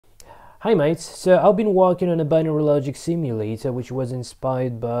Hi mates, so I've been working on a binary logic simulator which was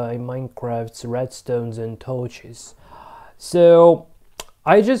inspired by Minecraft's redstones and torches. So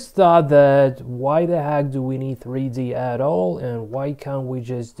I just thought that why the heck do we need 3D at all, and why can't we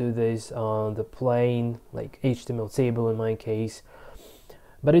just do this on the plain, like HTML table in my case.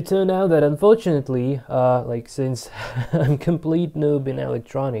 But it turned out that unfortunately, since I'm complete noob in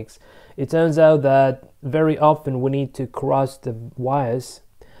electronics, it turns out that very often we need to cross the wires,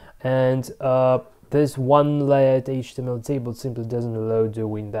 and this one layered HTML table simply doesn't allow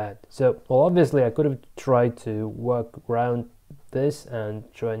doing that. So, well, obviously I could have tried to work around this and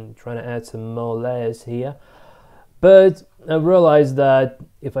trying to add some more layers here, but I realized that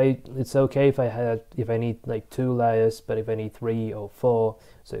it's okay if I need like 2 layers, but if I need 3 or 4,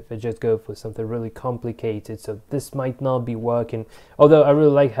 so if I just go for something really complicated, so this might not be working. Although I really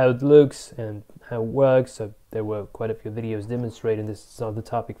like how it looks and how it works, so there were quite a few videos demonstrating this. It's not the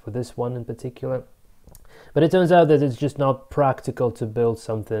topic for this one in particular, but it turns out that it's just not practical to build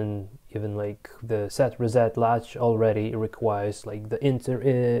something. Even like the set reset latch already requires like the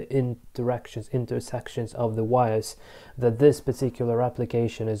intersections of the wires, that this particular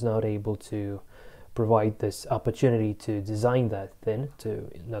application is not able to provide this opportunity to design that thing, to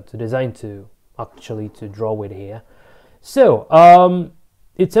actually to draw it here. So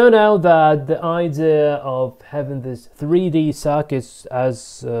it turned out that the idea of having this 3D circuits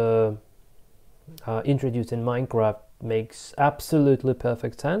as introduced in Minecraft makes absolutely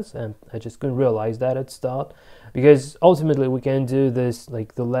perfect sense, and I just couldn't realize that at start, because ultimately we can do this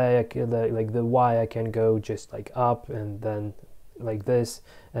like the layer, like the wire can go just like up and then like this,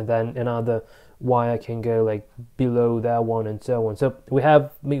 and then another wire can go like below that one, and so on. So we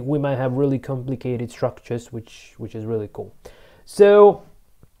might have really complicated structures, which is really cool. So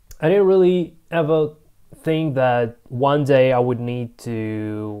I didn't really ever think that one day I would need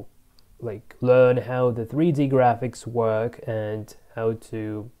to like learn how the 3D graphics work and how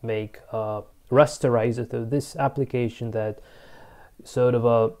to make a rasterizer, so this application that sort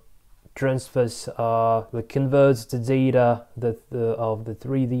of transfers, like converts the data of the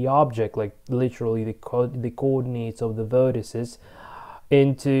 3D object, like literally the coordinates of the vertices,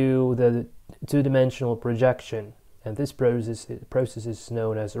 into the two-dimensional projection, and this process is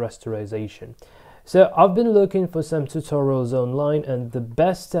known as rasterization. So I've been looking for some tutorials online, and the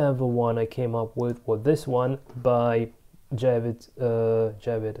best ever one I came up with was this one by Javid9x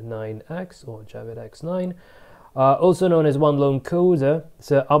or JavidX9, also known as One Lone Coder.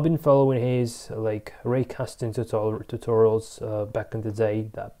 So I've been following his like raycasting tutorials back in the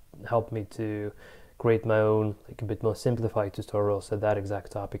day that helped me to create my own like a bit more simplified tutorials at that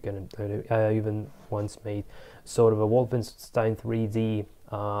exact topic, and I even once made sort of a Wolfenstein 3D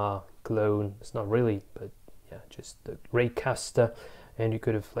clone. It's not really, but yeah, just the raycaster, and you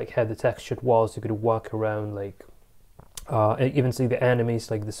could have like had the textured walls. You could walk around, like even see the enemies,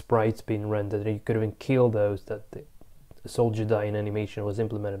 like the sprites being rendered, and you could even kill those. That the soldier dying animation was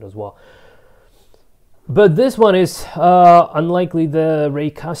implemented as well. But this one is unlikely the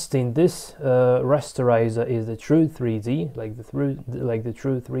raycasting. This rasterizer is the true 3D, like the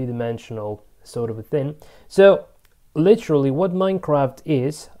true 3-dimensional sort of a thing. So literally what Minecraft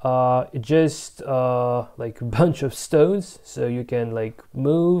is, just like a bunch of stones, so you can like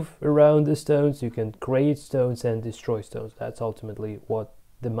move around the stones, you can create stones and destroy stones. That's ultimately what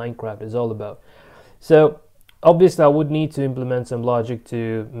the Minecraft is all about. So obviously I would need to implement some logic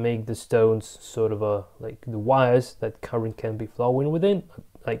to make the stones sort of like the wires that current can be flowing within.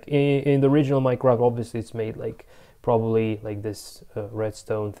 Like in the original Minecraft, obviously it's made like probably like this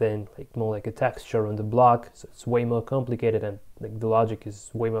redstone thing, like more like a texture on the block, so it's way more complicated, and like the logic is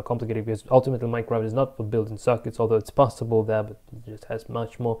way more complicated, because ultimately Minecraft is not for building circuits, although it's possible there, but it just has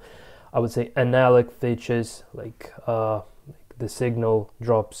much more, I would say, analog features, like the signal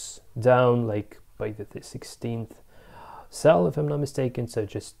drops down like by the 16th cell, if I'm not mistaken. So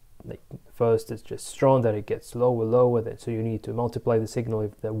just like first it's just strong, then it gets lower, then so you need to multiply the signal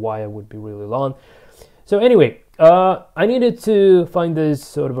if the wire would be really long. So anyway, I needed to find this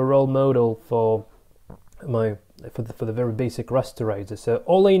sort of a role model for the very basic rasterizer. So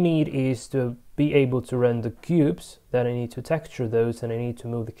all I need is to be able to render cubes, then I need to texture those, and I need to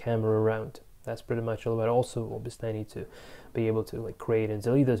move the camera around. That's pretty much all about. Also, obviously, I need to be able to like create and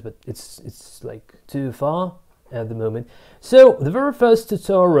delete those, but it's like too far at the moment. So the very first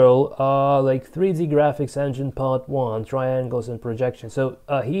tutorial, like 3D graphics engine part 1, triangles and projections. So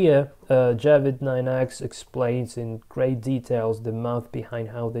here Javid9x explains in great details the math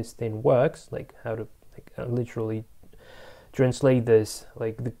behind how this thing works, like how to literally translate this,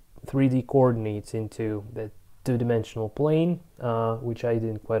 like the 3D coordinates into the two-dimensional plane, which I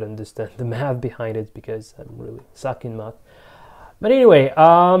didn't quite understand the math behind it because I'm really suck in math. But anyway,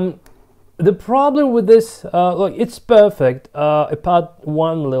 the problem with this, look, it's perfect, apart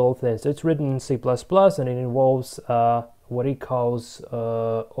one little thing. So it's written in C++ and it involves what he calls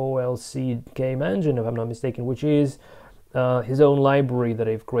OLC game engine, if I'm not mistaken, which is his own library that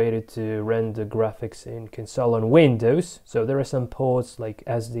I've created to render graphics in console on Windows. So there are some ports like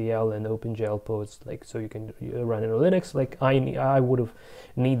SDL and OpenGL ports, like so you can run it on Linux. Like I would have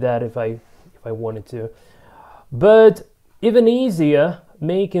need that if I wanted to. But even easier,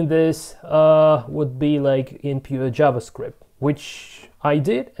 making this would be like in pure JavaScript, which I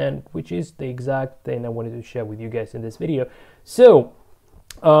did, and which is the exact thing I wanted to share with you guys in this video. So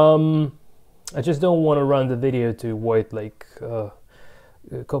I just don't want to run the video to avoid like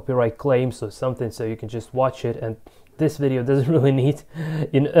copyright claims or something, so you can just watch it. And this video doesn't really need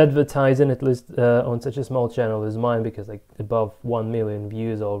in advertising, at least on such a small channel as mine, because like above 1 million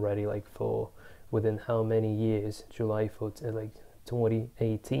views already, like for within how many years? July 14, like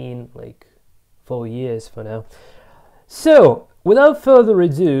 2018, like 4 years for now. So without further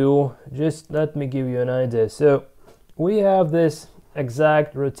ado, just let me give you an idea. So we have this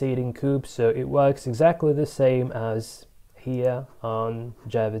exact rotating cube, so it works exactly the same as here on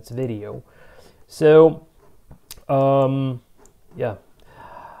Javid's video. So yeah,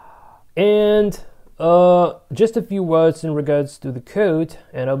 and just a few words in regards to the code,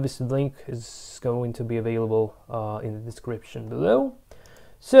 and obviously the link is going to be available in the description below.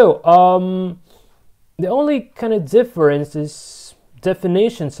 So the only kind of difference is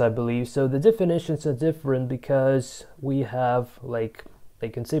definitions, I believe. So the definitions are different because we have like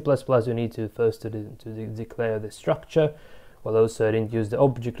in C++ you need to first declare the structure. Well, also I didn't use the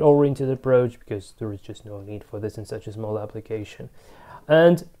object-oriented approach because there is just no need for this in such a small application.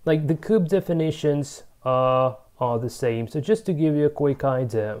 And like the cube definitions are the same. So just to give you a quick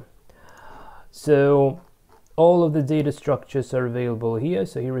idea, so all of the data structures are available here.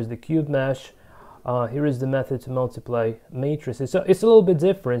 So here is the cube mesh. Here is the method to multiply matrices. So it's a little bit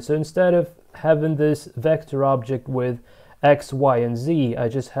different. So instead of having this vector object with x, y, and z, I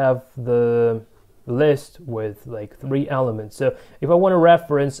just have the list with like 3 elements. So if I want to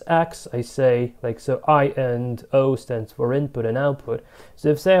reference x, I say like, so I and O stands for input and output. So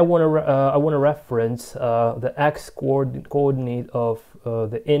if say I want to reference the x coordinate of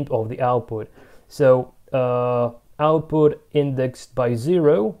the output. So output indexed by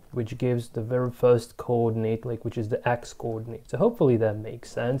 0, which gives the very first coordinate, like which is the x coordinate. So hopefully that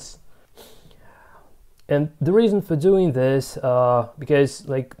makes sense. And the reason for doing this, because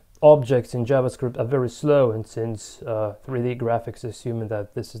like objects in JavaScript are very slow, and since 3D graphics assuming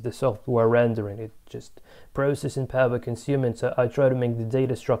that this is the software rendering, it just processing power consuming. So I try to make the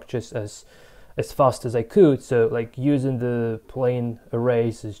data structures as fast as I could. So like using the plain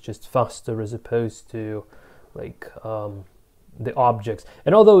arrays is just faster as opposed to like the objects.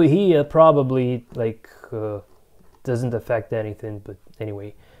 And although here probably like doesn't affect anything, but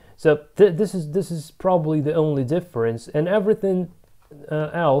anyway, so this is probably the only difference, and everything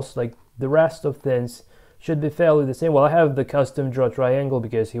else, like the rest of things, should be fairly the same. Well, I have the custom draw triangle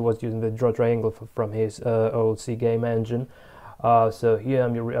because he was using the draw triangle from his OLC game engine. So here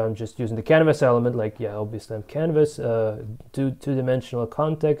I'm just using the canvas element, like yeah, obviously I'm canvas, two-dimensional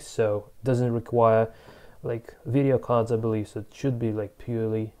context, so doesn't require like video cards, I believe. So it should be like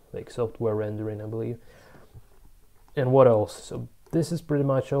purely like software rendering, I believe. And what else? So this is pretty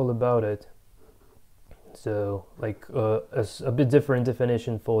much all about it. So like a bit different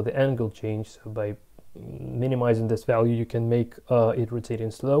definition for the angle change. So by minimizing this value, you can make it rotating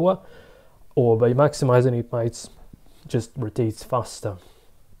slower, or by maximizing it might just rotates faster.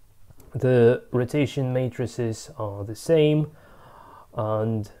 The rotation matrices are the same,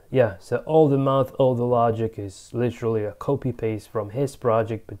 and yeah, so all the math, all the logic is literally a copy paste from his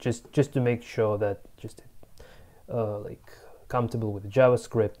project, but just to make sure that just like compatible with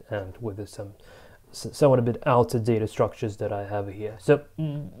JavaScript and with some somewhat a bit altered data structures that I have here. So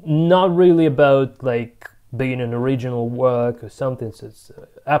not really about like being an original work or something. So it's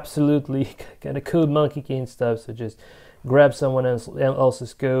absolutely kind of code monkey stuff. So just grab someone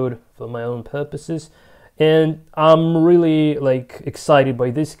else's code for my own purposes. And I'm really like excited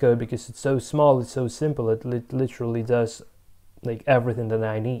by this code because it's so small, it's so simple, it literally does like everything that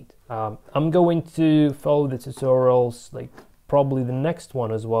I need. I'm going to follow the tutorials, like probably the next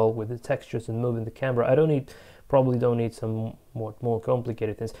one as well, with the textures and moving the camera. I probably don't need some more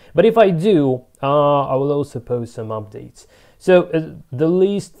complicated things, but if I do, I will also post some updates. So the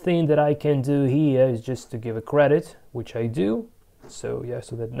least thing that I can do here is just to give a credit, which I do. So yeah,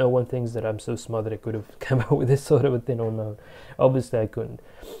 so that no one thinks that I'm so smart that I could have come up with this sort of a thing on my own. Obviously I couldn't.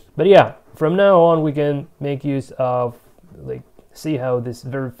 But yeah, from now on we can make use of, like, see how this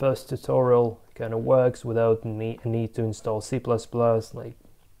very first tutorial kind of works without need to install C++, like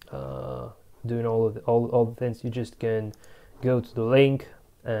doing all the things. You just can go to the link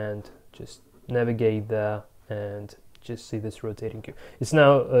and just navigate there and just see this rotating cube. It's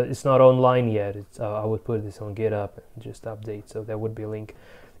now it's not online yet. It's I would put this on GitHub and just update, so there would be a link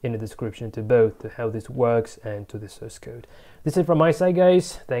in the description to both, to how this works and to the source code. This is it from my side,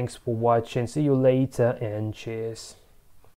 guys. Thanks for watching. See you later and cheers.